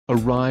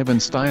Arrive in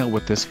style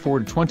with this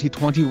Ford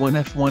 2021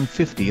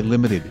 F-150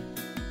 Limited.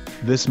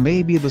 This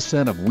may be the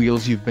set of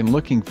wheels you've been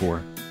looking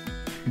for.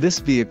 This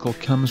vehicle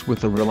comes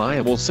with a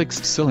reliable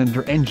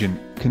 6-cylinder engine,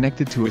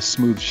 connected to a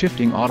smooth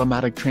shifting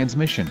automatic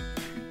transmission.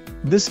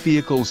 This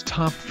vehicle's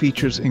top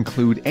features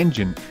include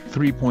engine,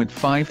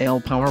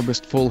 3.5L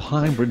power-boost full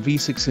hybrid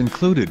V6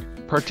 included,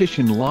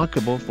 partition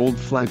lockable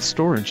fold-flat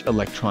storage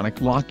electronic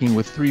locking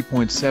with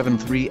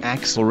 3.73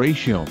 axle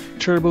ratio,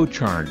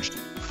 turbocharged,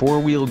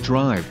 4-wheel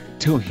drive,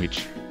 tow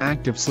hitch,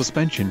 active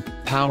suspension,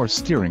 power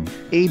steering,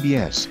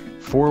 ABS,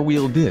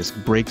 4-wheel disc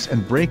brakes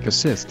and brake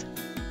assist.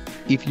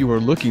 If you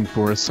are looking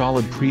for a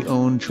solid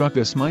pre-owned truck,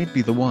 this might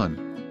be the one.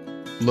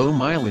 Low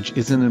mileage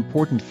is an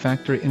important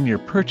factor in your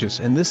purchase,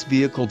 and this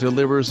vehicle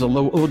delivers a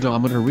low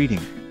odometer reading.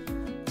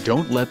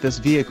 Don't let this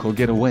vehicle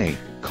get away.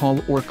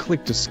 Call or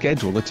click to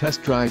schedule a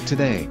test drive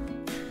today.